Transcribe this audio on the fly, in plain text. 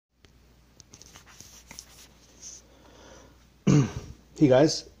Hey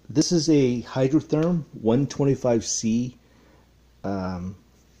guys, this is a Hydrotherm 125-C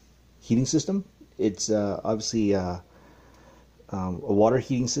heating system. It's obviously a water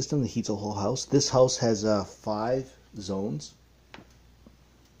heating system that heats a whole house. This house has 5 zones.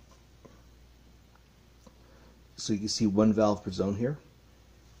 So you can see 1 valve per zone here.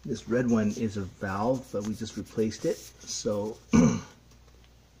 This red one is a valve, but we just replaced it. So,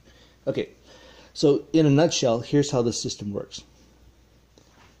 okay. So in a nutshell, here's how the system works.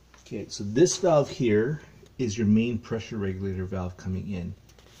 Okay, so this valve here is your main pressure regulator valve coming in.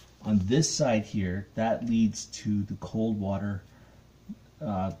 On this side here, that leads to the cold water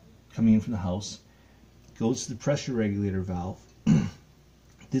coming in from the house. Goes to the pressure regulator valve.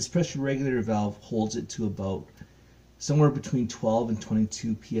 This pressure regulator valve holds it to about somewhere between 12 and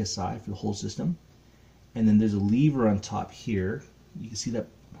 22 psi for the whole system. And then there's a lever on top here. You can see that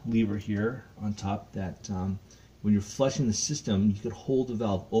lever here on top that when you're flushing the system, you could hold the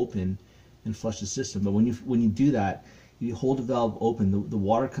valve open and flush the system. But when you do that, you hold the valve open, the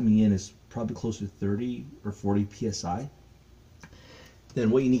water coming in is probably closer to 30 or 40 psi. Then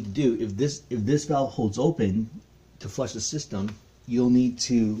what you need to do, if this valve holds open to flush the system, you'll need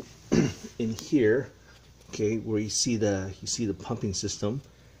to in here, okay, where you see the pumping system,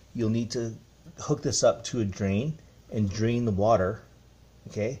 you'll need to hook this up to a drain and drain the water,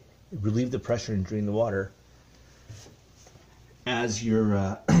 okay, relieve the pressure and drain the water as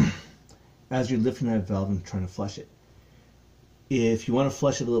you're lifting that valve and trying to flush it. If you want to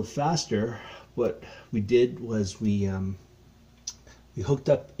flush it a little faster, what we did was we hooked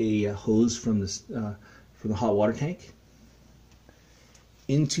up a hose from the hot water tank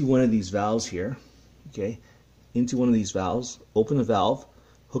into one of these valves here, okay, into one of these valves. Open the valve,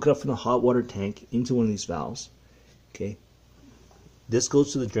 hook it up from the hot water tank into one of these valves, okay. This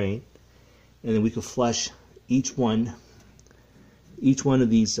goes to the drain, and then we can flush each one of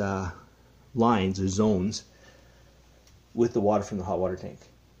these lines or zones with the water from the hot water tank.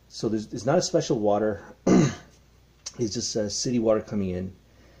 So there's not a special water. It's just city water coming in,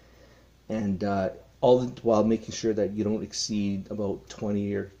 and all the while making sure that you don't exceed about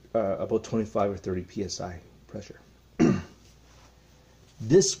 20 or about 25 or 30 psi pressure.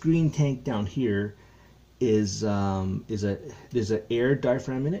 This green tank down here there's an air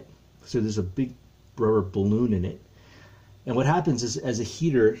diaphragm in it, so there's a big rubber balloon in it. And what happens is, as a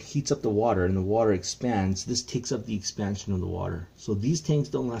heater heats up the water and the water expands, this takes up the expansion of the water. So these tanks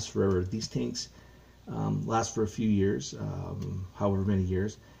don't last forever. These tanks last for a few years, however many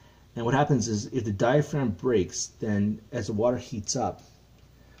years. And what happens is, if the diaphragm breaks, then as the water heats up,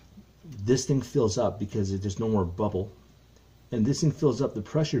 this thing fills up because there's no more bubble. And this thing fills up, the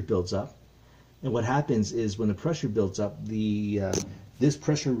pressure builds up. And what happens is, when the pressure builds up, this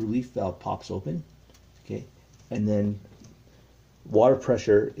pressure relief valve pops open, okay, and then water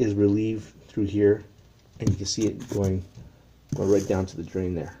pressure is relieved through here, and you can see it going right down to the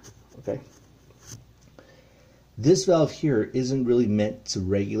drain there, okay. This valve here isn't really meant to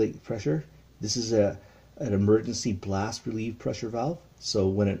regulate pressure. This is an emergency blast relief pressure valve. So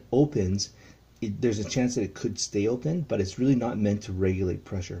when it opens, there's a chance that it could stay open, but it's really not meant to regulate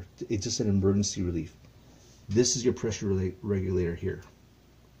pressure. It's just an emergency relief. This is your pressure regulator here,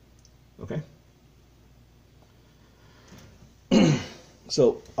 okay.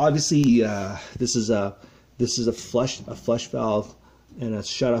 So obviously this is a flush valve and a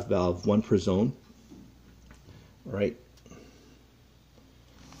shut-off valve, 1 per zone. All right.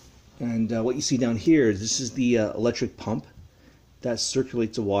 And what you see down here, this is the electric pump that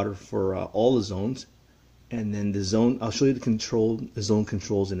circulates the water for all the zones. And then the zone, I'll show you the zone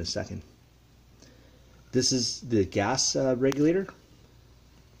controls in a second. This is the gas regulator,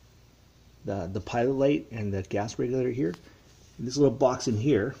 the pilot light and the gas regulator here. And this little box in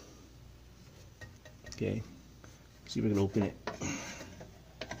here, okay, see if we can open it.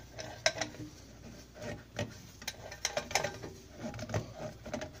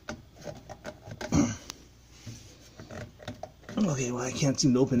 Okay, well, I can't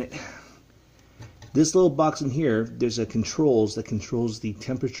seem to open it. This little box in here, there's a controls that controls the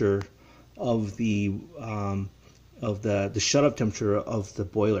temperature of the shut-off temperature of the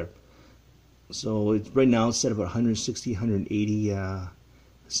boiler. So it's right now it's set about 160, 180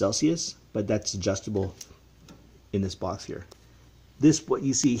 Celsius, but that's adjustable in this box here. This, what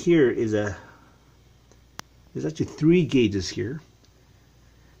you see here, is there's actually 3 gauges here.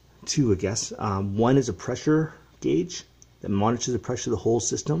 2, I guess. One is a pressure gauge that monitors the pressure of the whole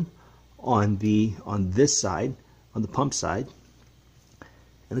system on this side, on the pump side,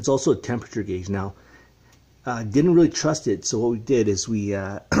 and it's also a temperature gauge. Now, didn't really trust it, so what we did is we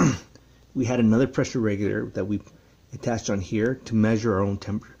we had another pressure regulator that we attached on here to measure our own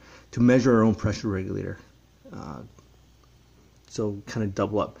temperature, to measure our own pressure regulator. So kind of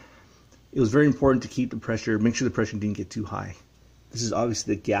double up. It was very important to keep the pressure, make sure the pressure didn't get too high. This is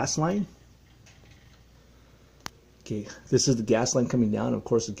obviously the gas line. Okay, this is the gas line coming down, and of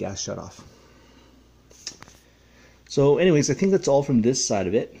course the gas shut off. So anyways, I think that's all from this side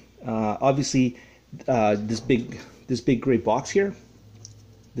of it. Obviously, this big gray box here,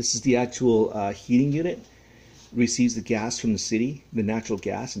 this is the actual heating unit. Receives the gas from the city, the natural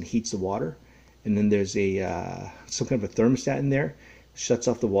gas, and heats the water. And then there's a some kind of a thermostat in there, shuts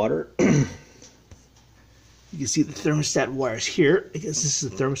off the water. You can see the thermostat wires here. I guess this is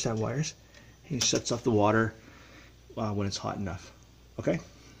the thermostat wires. And it shuts off the water when it's hot enough. Okay.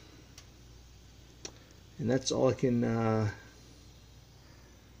 And that's all I can.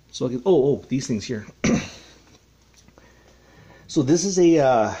 Oh, these things here. So this is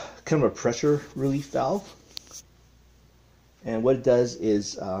a kind of a pressure relief valve. And what it does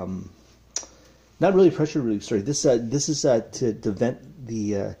is, not really pressure relief, sorry, this is to vent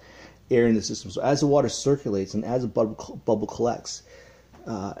the air in the system. So as the water circulates and as a bubble collects,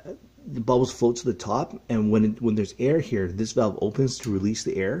 the bubbles float to the top, and when there's air here, this valve opens to release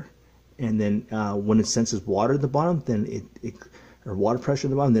the air, and then when it senses water at the bottom, then or water pressure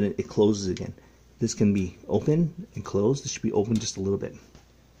at the bottom, then it closes again. This can be open and closed. This should be open just a little bit.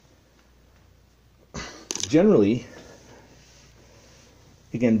 Generally,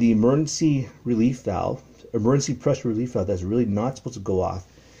 again, the emergency pressure relief valve, that's really not supposed to go off.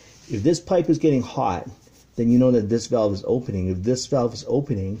 If this pipe is getting hot, then you know that this valve is opening. If this valve is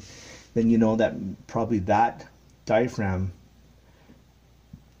opening, then you know that probably that diaphragm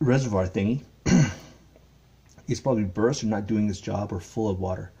reservoir thingy is probably burst or not doing its job or full of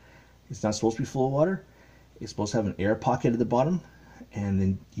water. It's not supposed to be full of water. It's supposed to have an air pocket at the bottom, and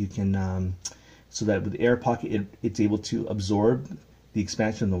then you can, so that with the air pocket, it's able to absorb the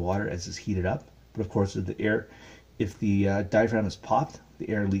expansion of the water as it's heated up. But of course, if the diaphragm is popped, the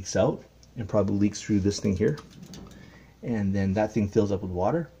air leaks out and probably leaks through this thing here, and then that thing fills up with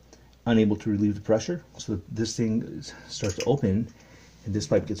water, unable to relieve the pressure. So this thing starts to open, and this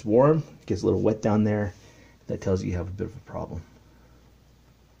pipe gets warm, gets a little wet down there. That tells you have a bit of a problem.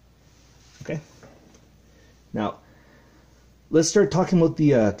 Okay. Now, let's start talking about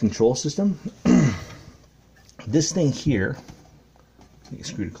the control system. This thing here. Get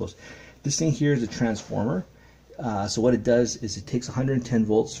screwed it close. This thing here is a transformer. So what it does is it takes 110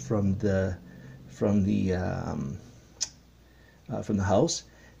 volts from the house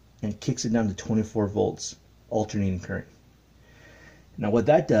and kicks it down to 24 volts alternating current. Now what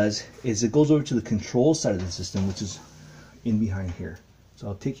that does is it goes over to the control side of the system, which is in behind here. So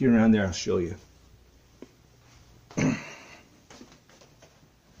I'll take you around there. I'll show you.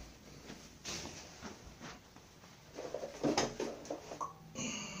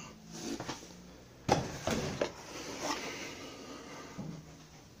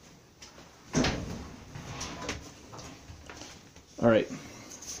 All right,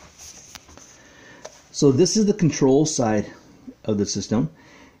 so this is the control side of the system,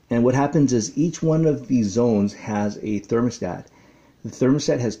 and what happens is each one of these zones has a thermostat. The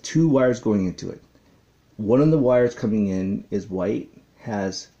thermostat has two wires going into it. One of the wires coming in is white,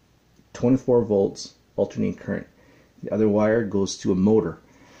 has 24 volts alternating current. The other wire goes to a motor.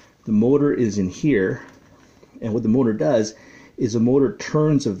 The motor is in here, and what the motor does is the motor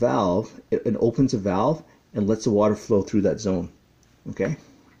turns a valve, it opens a valve and lets the water flow through that zone. Okay,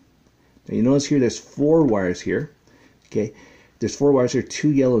 now you notice here there's four wires here. Okay, there's four wires here,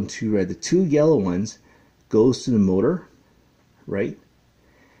 two yellow and two red. The two yellow ones goes to the motor, right?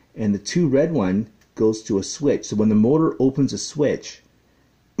 And the two red one goes to a switch. So when the motor opens a switch,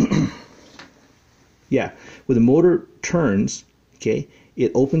 yeah, when the motor turns, okay,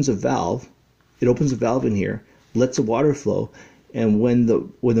 it opens a valve. It opens a valve in here, lets the water flow, and when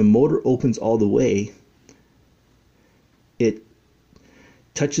the motor opens all the way, it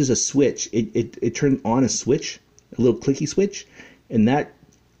touches a switch. It turns on a switch, a little clicky switch, and that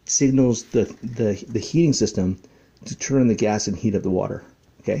signals the heating system to turn on the gas and heat up the water.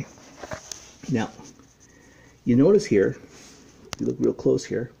 Okay. Now, you notice here, if you look real close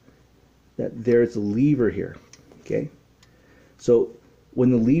here, that there's a lever here. Okay. So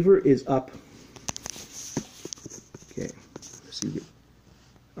when the lever is up, okay, let's see here.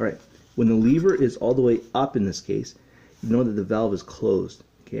 All right. When the lever is all the way up in this case, you know that the valve is closed.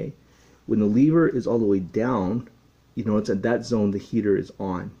 Okay, when the lever is all the way down, you know it's at that zone the heater is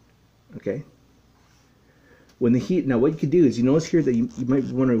on. Okay, when the heat, now what you could do is, you notice here that you might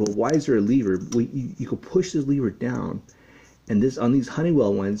be wondering, well, why is there a lever? Well, you could push this lever down, and this on these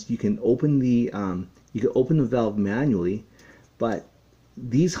Honeywell ones, you can open the You can open the valve manually, but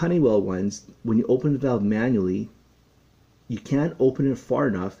these Honeywell ones, when you open the valve manually, you can't open it far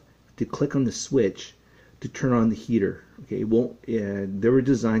enough to click on the switch to turn on the heater. Okay, it won't. They were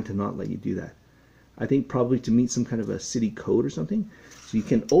designed to not let you do that. I think probably to meet some kind of a city code or something. So you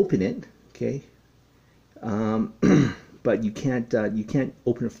can open it, okay, but you can't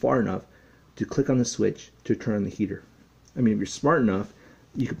open it far enough to click on the switch to turn on the heater. I mean, if you're smart enough,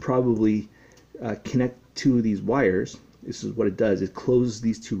 you could probably connect two of these wires. This is what it does. It closes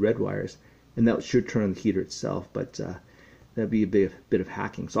these two red wires, and that should turn on the heater itself. But that'd be a bit of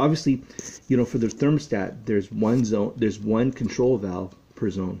hacking. So obviously, you know, for the thermostat, there's one zone, there's one control valve per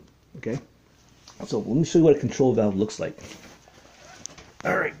zone. Okay. So let me show you what a control valve looks like.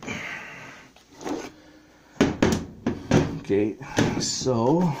 All right. Okay.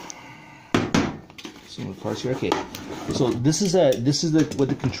 So some of the parts here. Okay. So this is what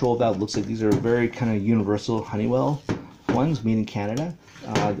the control valve looks like. These are very kind of universal Honeywell ones made in Canada.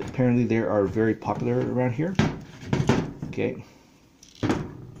 Apparently they are very popular around here. Okay.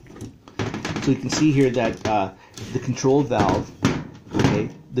 So you can see here that the control valve, okay,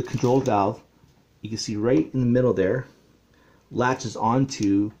 the control valve, you can see right in the middle there, latches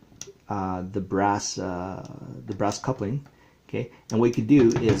onto the brass coupling. Okay, and what you can do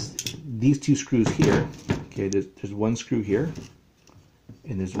is these two screws here. Okay, there's one screw here,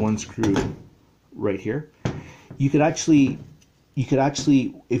 and there's one screw right here. You could actually,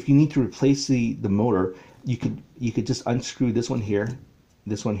 if you need to replace the motor, you could just unscrew this one here,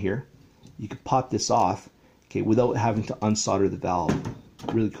 this one here. You could pop this off, okay, without having to unsolder the valve.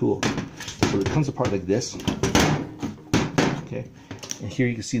 Really cool. So it comes apart like this. Okay, and here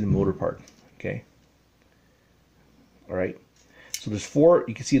you can see the motor part. Okay. All right. So there's four.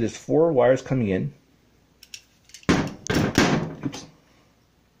 You can see there's four wires coming in. Oops.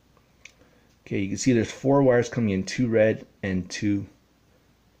 Okay, you can see there's four wires coming in, two red and two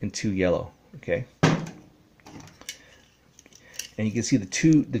yellow. Okay. And you can see the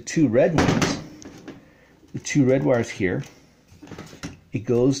two red ones, the two red wires here. It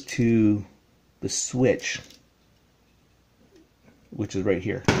goes to the switch, which is right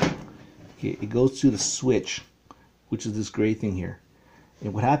here. Okay, it goes to the switch, which is this gray thing here.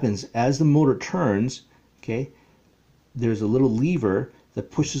 And what happens as the motor turns, okay, there's a little lever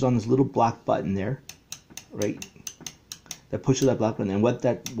that pushes on this little black button there, right? That pushes that black button, and what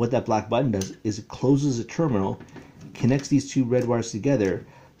that black button does is it closes the terminal, connects these two red wires together,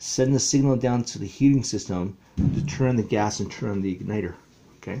 sends a signal down to the heating system to turn the gas and turn on the igniter.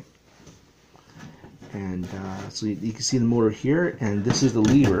 Okay, and so you can see the motor here, and this is the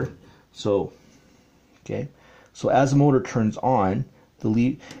lever. So, okay, so as the motor turns on, the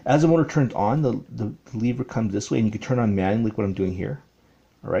lever comes this way, and you can turn on manually, like what I'm doing here.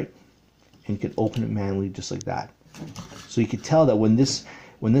 All right, and you can open it manually just like that. So you can tell that when this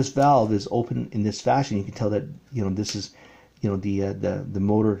valve is open in this fashion, you can tell that, you know, this is, you know, the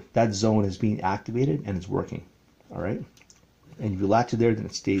motor, that zone is being activated and it's working. All right, and if you latch it there, then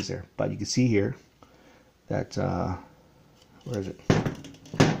it stays there. But you can see here that where is it?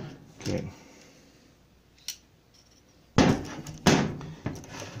 Okay.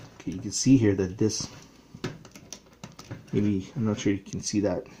 Okay, you can see here that this, maybe, I'm not sure you can see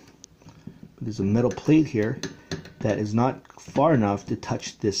that, but there's a metal plate here that is not far enough to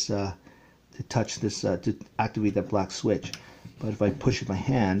touch this to activate that black switch. But if I push with my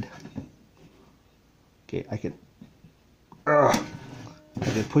hand, okay, I can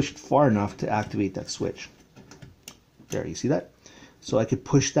push it far enough to activate that switch. There, you see that? So I could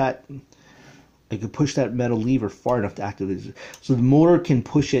push that metal lever far enough to activate it. So the motor can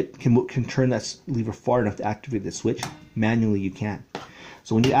push it, can turn that lever far enough to activate the switch. Manually, you can't.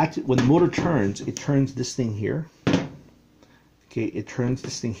 So when the motor turns, it turns this thing here. Okay, it turns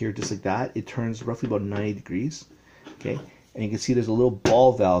this thing here just like that. It turns roughly about 90 degrees. Okay, and you can see there's a little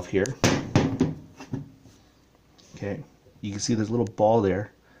ball valve here. Okay, you can see there's a little ball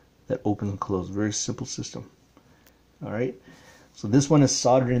there that opens and closes. Very simple system. All right, so this one is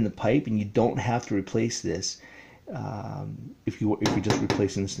soldered in the pipe, and you don't have to replace this if you're just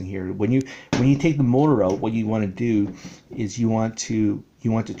replacing this thing here. When you take the motor out, what you want to do is you want to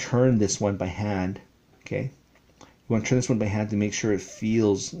turn this one by hand. Okay, you want to turn this one by hand to make sure it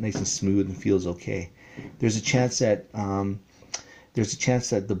feels nice and smooth and feels okay. There's a chance that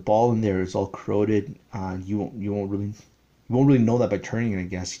the ball in there is all corroded. You won't really know that by turning it. I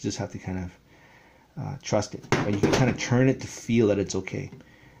guess you just have to kind of trust it. But you can kind of turn it to feel that it's okay.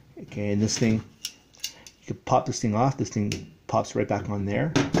 Okay, and this thing, you can pop this thing off. This thing pops right back on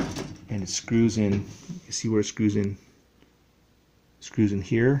there, and it screws in. You see where it screws in? Screws in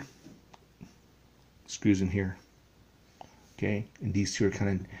here. screws in here. Okay, and these two are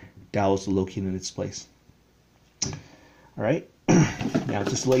kind of dowels to locate in its place. All right, now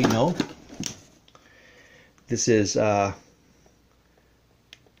just to let you know, this is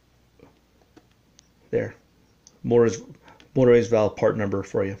there, motorized valve part number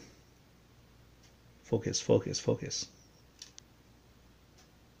for you. Focus, focus, focus.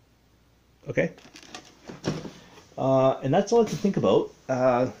 Okay, and that's all I can think about.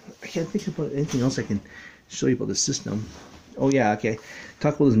 I can't think about anything else I can show you about the system. Oh yeah, okay.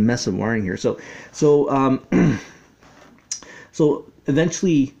 Talk about this mess of wiring here. So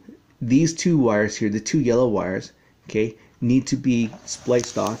eventually these two wires here, the two yellow wires, okay, need to be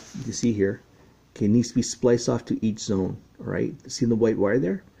spliced off. You can see here, okay, it needs to be spliced off to each zone. All right, see the white wire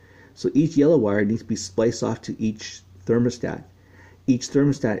there? So each yellow wire needs to be spliced off to each thermostat. Each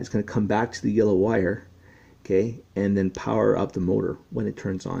thermostat is going to come back to the yellow wire, okay, and then power up the motor when it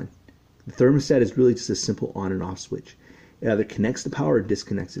turns on. The thermostat is really just a simple on and off switch. It either connects the power or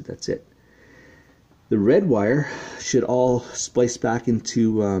disconnects it. That's it. The red wire should all splice back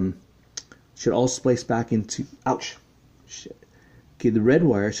into ouch, shit. Okay, the red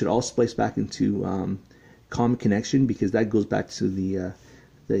wire should all splice back into common connection, because that goes back to the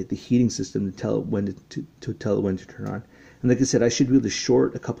heating system to tell it when to tell it when to turn on. And like I said, I should be able to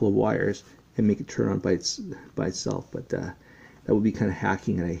short a couple of wires and make it turn on by itself, but that would be kind of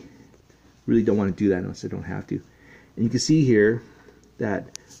hacking, and I really don't want to do that unless I don't have to. And you can see here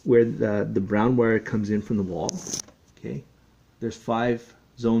that where the brown wire comes in from the wall, okay, there's 5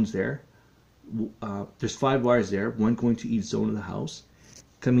 zones there. There's 5 wires there, one going to each zone of the house,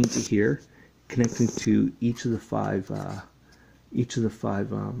 coming to here, connecting to each of the 5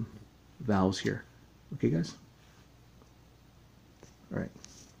 valves here. Okay, guys. All right,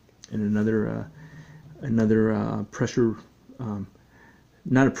 and another pressure,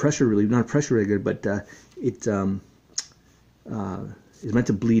 not a pressure regulator, but it is meant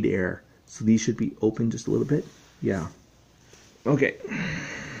to bleed air. So these should be open just a little bit. Yeah. Okay.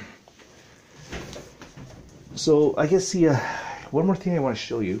 So I guess one more thing I want to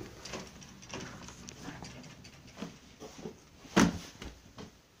show you.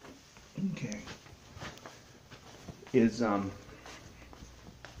 Okay. Is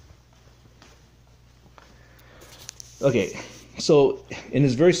okay. So in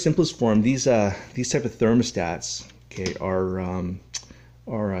its very simplest form, these type of thermostats, okay, are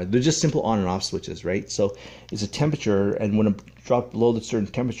they're just simple on and off switches, right? So it's a temperature, and when it drops below the certain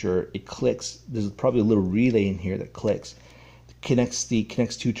temperature, it clicks. There's probably a little relay in here that clicks, connects 2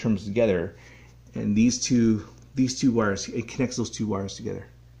 terms together, and these two wires, it connects those 2 wires together.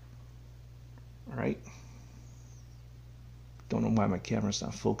 All right. Don't know why my camera's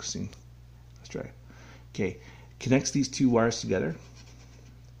not focusing. Let's try. Okay, connects these 2 wires together.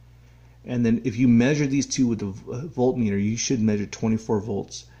 And then if you measure these 2 with the voltmeter, you should measure 24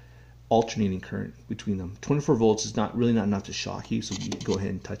 volts alternating current between them. 24 volts is really not enough to shock you, so you go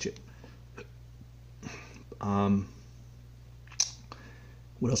ahead and touch it. What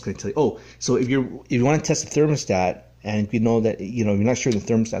else can I tell you? Oh, so if you want to test the thermostat, and if you know that you're not sure the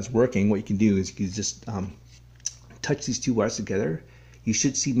thermostat's working, what you can do is you can just touch these 2 wires together. You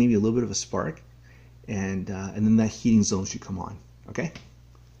should see maybe a little bit of a spark, and then that heating zone should come on. Okay.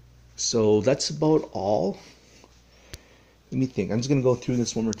 So that's about all. Let me think. I'm just going to go through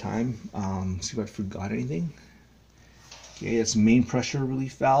this one more time, see if I forgot anything. Okay, that's main pressure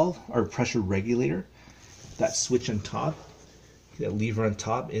relief valve, or pressure regulator. That switch on top, that lever on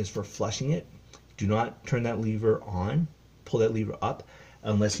top, is for flushing it. Do not turn that lever on, pull that lever up,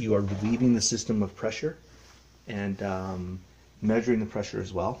 unless you are relieving the system of pressure and measuring the pressure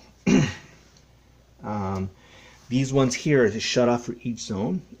as well. These ones here are to shut off for each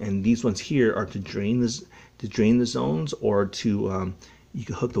zone, and these ones here are to drain the zones, or to you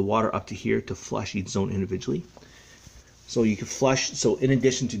can hook the water up to here to flush each zone individually. So you can flush. So in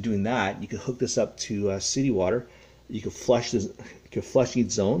addition to doing that, you can hook this up to city water. You can flush this. You can flush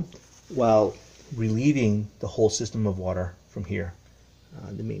each zone while relieving the whole system of water from here.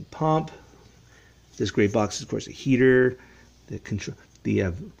 The main pump. This gray box is of course a heater. The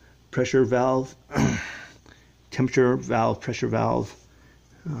pressure valve. Temperature valve, pressure valve.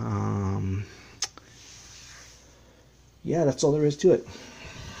 Yeah, that's all there is to it.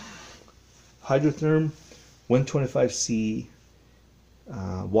 Hydrotherm 125-C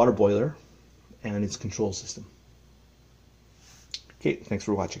water boiler and its control system. Okay, thanks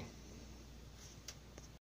for watching.